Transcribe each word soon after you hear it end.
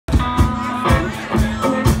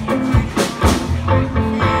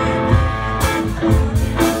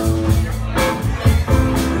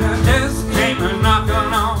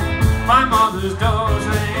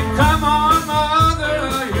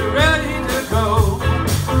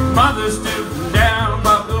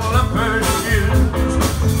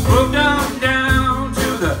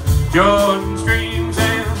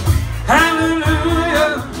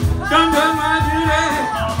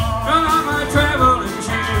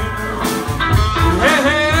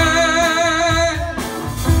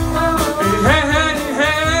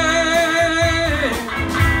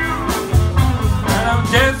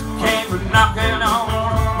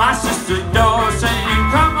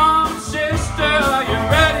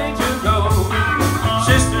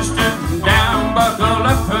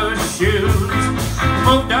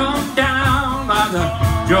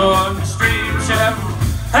Jordan Street shouting,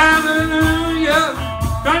 hallelujah,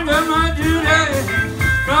 done done my duty,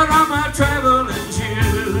 got on my traveling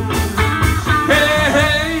shoes. Hey,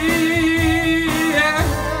 hey, yeah.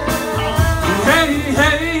 Hey,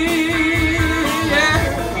 hey, yeah.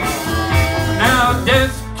 Now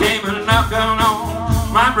death came a knocking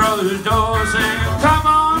on my brother's door saying, come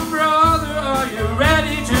on brother, are you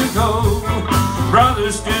ready to go? Brother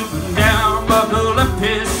stooping down, buckled up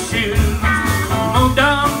his shoes, moved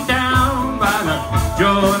on down by the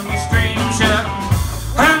Jordan Street shouting,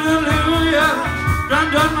 hallelujah,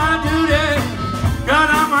 done done my duty, got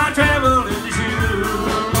on my traveling shoes.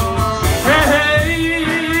 Hey, hey,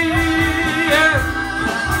 yeah.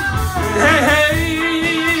 Hey, hey,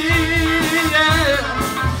 yeah.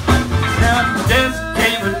 Now death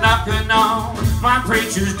came a knocking on my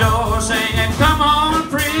preacher's door saying, come on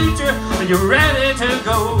preacher, are you ready to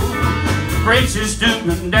go? Preacher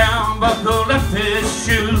stooping down, buckled up his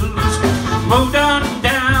shoes, moved on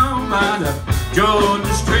down by the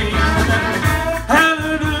Jordan Street.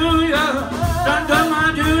 Hallelujah, done done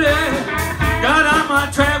my duty, got on my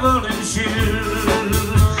traveling shoes.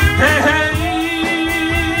 Hey, hey,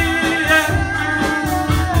 yeah.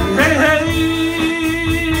 Hey, hey,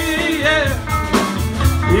 yeah.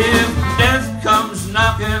 If death comes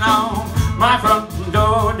knocking on my front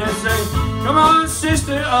door, they say, come on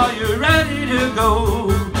sister, are you ready to go?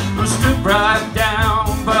 Stoop right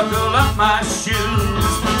down, buckle up my shoes,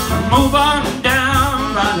 move on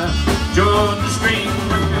down by the Jordan Street.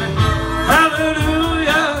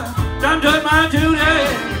 Hallelujah, done done my duty,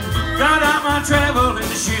 got on my traveling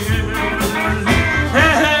shoes.